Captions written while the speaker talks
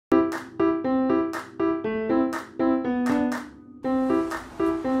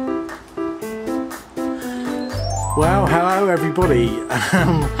Well, hello everybody.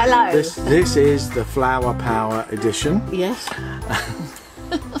 Hello. This is the Flower Power edition. Yes.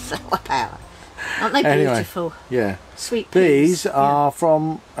 Flower Power. Aren't they beautiful? Yeah. Sweet peas. These are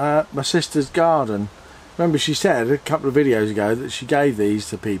from my sister's garden. Remember she said a couple of videos ago that she gave these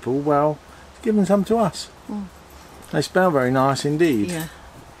to people. Well, she's given some to us. Mm. They smell very nice indeed. Yeah.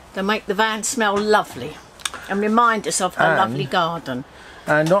 They make the van smell lovely and remind us of her lovely garden.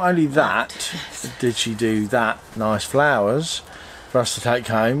 And not only that, did she do that nice flowers for us to take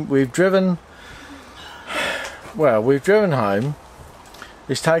home. We've driven home.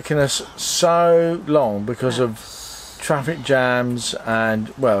 It's taken us so long because of traffic jams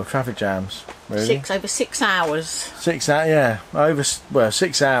and, well, traffic jams, really. Over 6 hours. 6 hours, yeah. Over, well,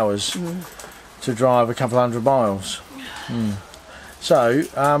 6 hours to drive a couple hundred miles. Mm. So,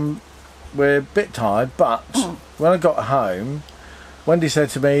 we're a bit tired, but when I got home, Wendy said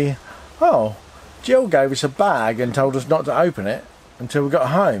to me, oh, Jill gave us a bag and told us not to open it until we got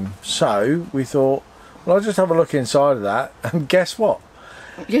home. So we thought, well, I'll just have a look inside of that, and guess what?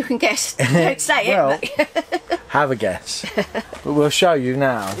 You can guess. Don't say well, it. Have a guess. But we'll show you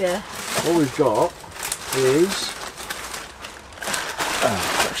now. Yeah. What we've got is...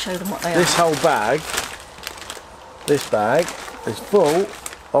 Got to show them what they this are. whole bag, this bag, is full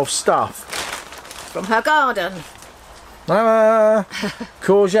of stuff. From her garden.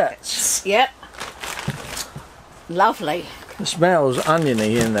 Courgettes. Yep. Lovely. It smells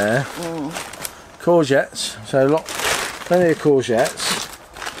oniony in there. Courgettes, so plenty of courgettes.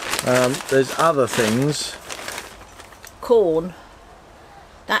 There's other things. Corn.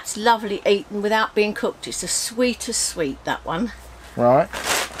 That's lovely eaten without being cooked. It's the sweetest sweet, that one. Right.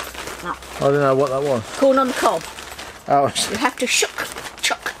 No. I don't know what that was. Corn on the cob. Oh. You have to shook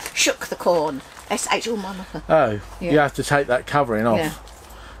the corn. S-H, oh, yeah. You have to take that covering off. Yeah.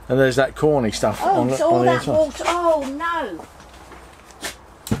 And there's that corny stuff on the inside. Water. Oh no!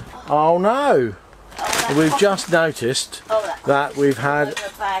 Oh no! We've just noticed that we've had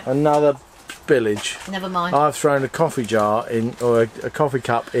another spillage. Never mind. I've thrown a coffee jar in, or a coffee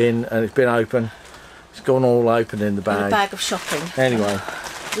cup in, and it's been open. It's gone all open in the bag. In a bag of shopping. Anyway,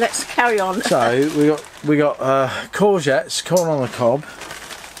 let's carry on. So we got courgettes, corn on the cob.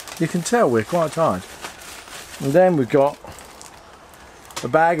 You can tell we're quite tired. And then we've got a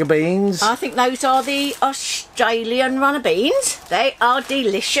bag of beans. I think those are the Australian runner beans. They are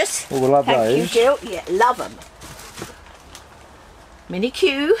delicious. Oh, we'll love those. Thank you, Jill. Yeah, love them. Mini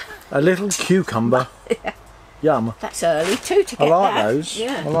Q. A little cucumber. Yeah. Yum. That's early too to get I like that. those.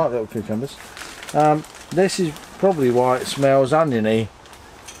 Yeah. I like little cucumbers. This is probably why it smells oniony.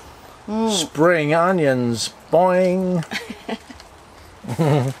 Spring onions. Boing.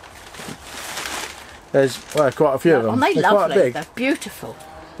 There's quite a few of them. Aren't they They're lovely? Quite big. They're beautiful.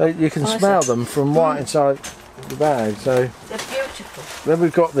 You can smell them from right inside the bag. So they're beautiful. then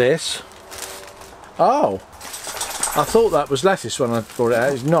we've got this. Oh, I thought that was lettuce when I brought it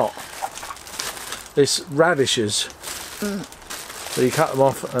out. It's not. It's radishes. So you cut them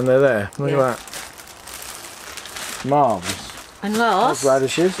off and they're there. Look at that. Marvellous. And last, that's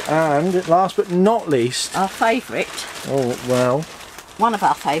radishes. And last but not least, our favourite. Oh well. One of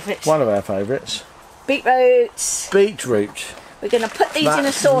our favourites. One of our favourites. Beetroots. Beetroot. We're going to put these in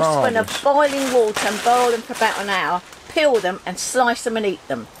a saucepan of boiling water and boil them for about an hour. Peel them and slice them and eat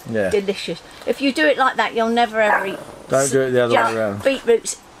them. Yeah. Delicious. If you do it like that, you'll never ever eat. Don't do it the other way around.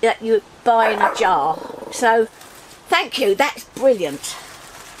 Beetroots that you buy in a jar. So, thank you. That's brilliant.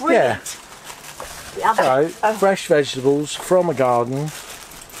 Brilliant. Yeah. So, fresh vegetables from a garden.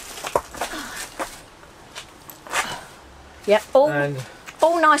 Yep.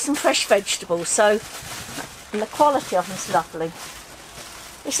 All nice and fresh vegetables. So, and the quality of them's lovely.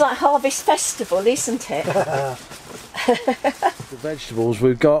 It's like Harvest Festival, isn't it? The vegetables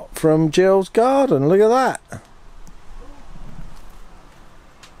we've got from Jill's garden. Look at that.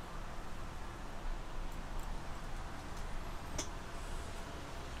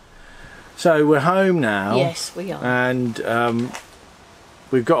 So we're home now. Yes, we are. And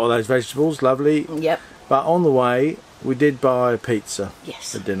we've got all those vegetables, lovely. Yep. But on the way, we did buy a pizza.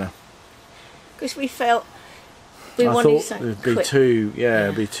 Yes. For dinner. Because we felt we wanted something it'd be quick.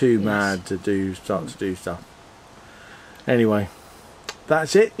 it'd be too mad to start to do stuff. Anyway,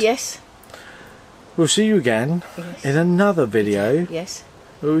 that's it. Yes. We'll see you again in another video. Yes.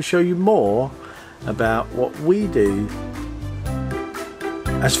 Where we show you more about what we do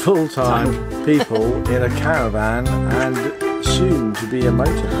as full-time people in a caravan and soon to be a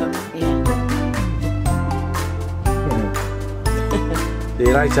motorhome. Yeah. See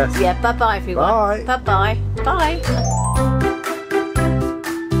you later. Yeah, bye-bye everyone. Bye. Bye-bye. Bye.